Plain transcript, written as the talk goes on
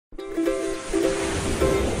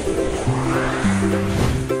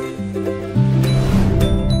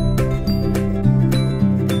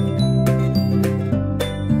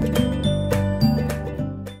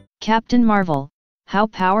Captain Mar-Vell. How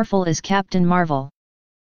powerful is Captain Mar-Vell?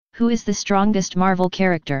 Who is the strongest Mar-Vell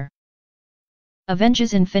character?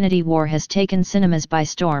 Avengers Infinity War has taken cinemas by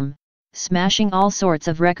storm, smashing all sorts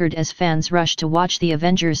of records as fans rush to watch the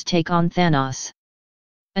Avengers take on Thanos.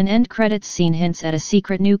 An end credits scene hints at a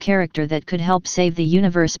secret new character that could help save the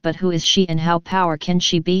universe, but who is she and how powerful can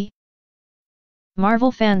she be?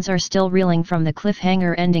 Mar-Vell fans are still reeling from the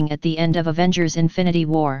cliffhanger ending at the end of Avengers Infinity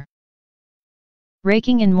War.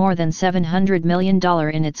 Raking in more than $700 million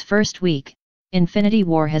in its first week, Infinity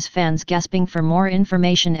War has fans gasping for more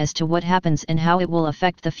information as to what happens and how it will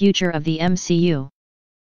affect the future of the MCU.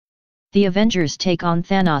 The Avengers take on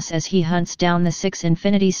Thanos as he hunts down the 6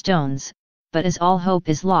 Infinity Stones, but as all hope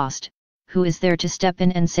is lost, who is there to step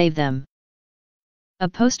in and save them? A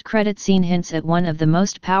post-credit scene hints at one of the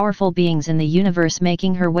most powerful beings in the universe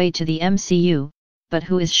making her way to the MCU, but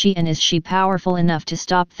who is she and is she powerful enough to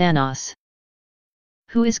stop Thanos?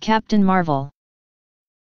 Who is Captain Mar-Vell?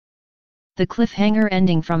 The cliffhanger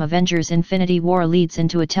ending from Avengers Infinity War leads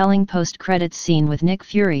into a telling post-credits scene with Nick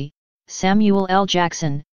Fury, Samuel L.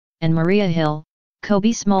 Jackson, and Maria Hill,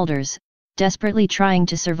 Cobie Smulders, desperately trying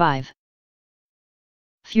to survive.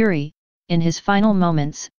 Fury, in his final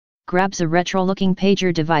moments, grabs a retro-looking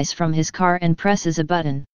pager device from his car and presses a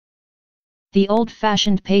button. The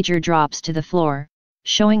old-fashioned pager drops to the floor,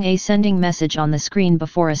 showing a sending message on the screen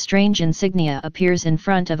before a strange insignia appears in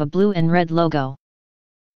front of a blue and red logo.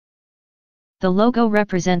 The logo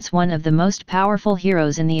represents one of the most powerful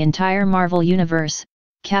heroes in the entire Mar-Vell universe,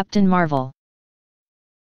 Captain Mar-Vell.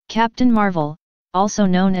 Captain Mar-Vell, also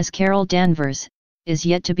known as Carol Danvers, is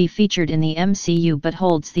yet to be featured in the MCU but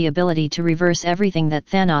holds the ability to reverse everything that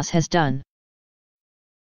Thanos has done.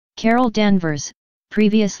 Carol Danvers,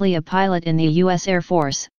 previously a pilot in the U.S. Air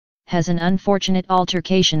Force, has an unfortunate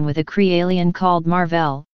altercation with a Kree alien called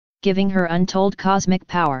Mar-Vell, giving her untold cosmic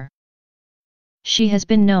power. She has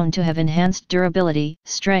been known to have enhanced durability,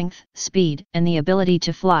 strength, speed, and the ability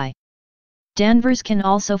to fly. Danvers can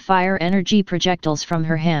also fire energy projectiles from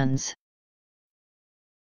her hands.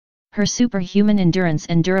 Her superhuman endurance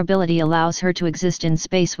and durability allows her to exist in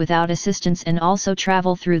space without assistance and also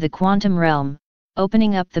travel through the quantum realm,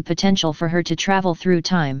 opening up the potential for her to travel through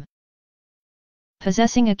time.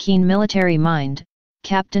 Possessing a keen military mind,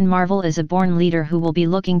 Captain Mar-Vell is a born leader who will be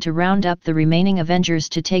looking to round up the remaining Avengers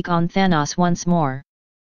to take on Thanos once more.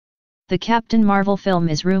 The Captain Mar-Vell film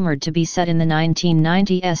is rumored to be set in the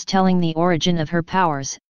 1990s, telling the origin of her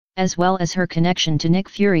powers, as well as her connection to Nick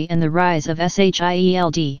Fury and the rise of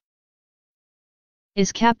SHIELD.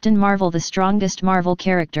 Is Captain Mar-Vell the strongest Mar-Vell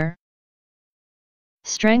character?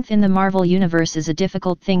 Strength in the Mar-Vell universe is a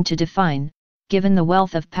difficult thing to define, given the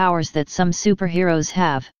wealth of powers that some superheroes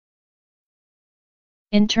have.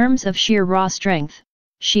 In terms of sheer raw strength,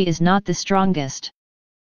 she is not the strongest.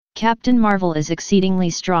 Captain Mar-Vell is exceedingly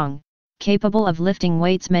strong, capable of lifting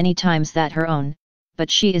weights many times that her own, but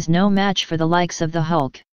she is no match for the likes of the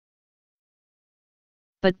Hulk.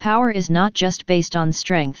 But power is not just based on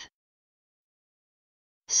strength.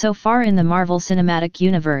 So far in the Mar-Vell cinematic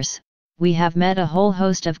universe, we have met a whole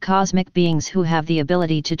host of cosmic beings who have the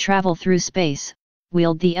ability to travel through space,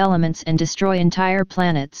 wield the elements and destroy entire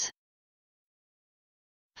planets.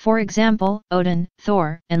 For example, Odin,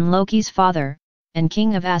 Thor, and Loki's father, and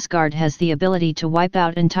King of Asgard has the ability to wipe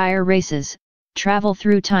out entire races, travel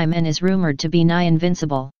through time and is rumored to be nigh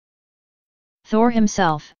invincible. Thor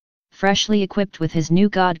himself, freshly equipped with his new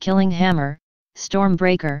god-killing hammer,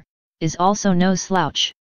 Stormbreaker, is also no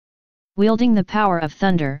slouch. Wielding the power of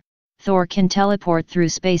thunder, Thor can teleport through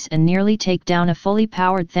space and nearly take down a fully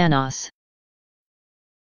powered Thanos.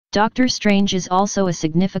 Doctor Strange is also a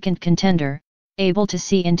significant contender, able to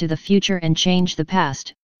see into the future and change the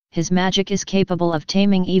past. His magic is capable of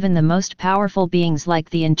taming even the most powerful beings like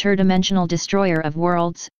the interdimensional destroyer of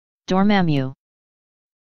worlds, Dormammu.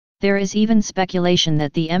 There is even speculation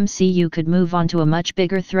that the MCU could move on to a much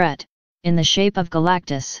bigger threat, in the shape of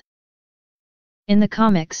Galactus. In the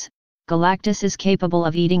comics, Galactus is capable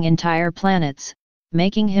of eating entire planets,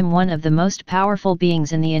 making him one of the most powerful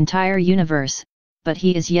beings in the entire universe, but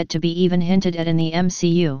he is yet to be even hinted at in the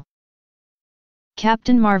MCU.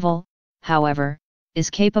 Captain Mar-Vell, however, is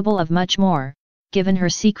capable of much more, given her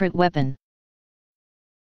secret weapon.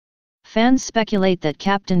 Fans speculate that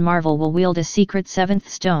Captain Mar-Vell will wield a secret 7th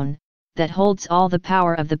stone, that holds all the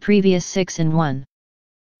power of the previous 6 in one.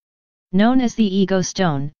 Known as the Ego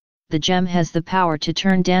Stone, the gem has the power to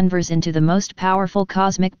turn Danvers into the most powerful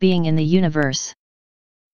cosmic being in the universe.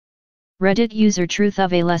 Reddit user Truth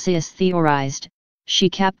of Alessius theorized,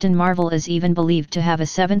 Captain Mar-Vell is even believed to have a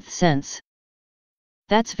 7th sense.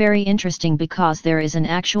 That's very interesting because there is an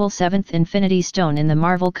actual 7th Infinity Stone in the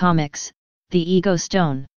Mar-Vell comics, the Ego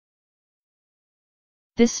Stone.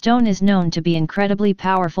 This stone is known to be incredibly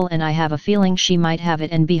powerful, and I have a feeling she might have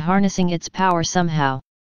it and be harnessing its power somehow.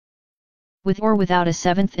 With or without a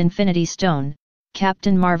 7th Infinity Stone,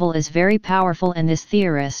 Captain Mar-Vell is very powerful, and this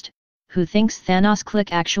theorist, who thinks Thanos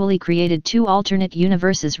Click actually created 2 alternate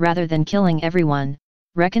universes rather than killing everyone,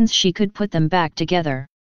 reckons she could put them back together.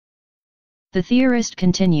 The theorist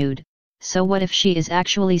continued, so what if she is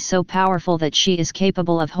actually so powerful that she is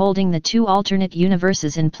capable of holding the 2 alternate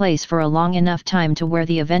universes in place for a long enough time to where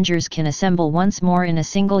the Avengers can assemble once more in a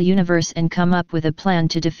single universe and come up with a plan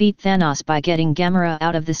to defeat Thanos by getting Gamora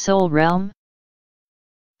out of the Soul Realm?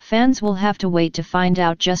 Fans will have to wait to find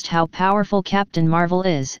out just how powerful Captain Mar-Vell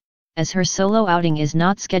is, as her solo outing is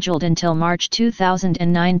not scheduled until March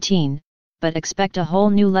 2019, but expect a whole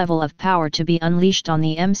new level of power to be unleashed on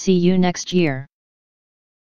the MCU next year.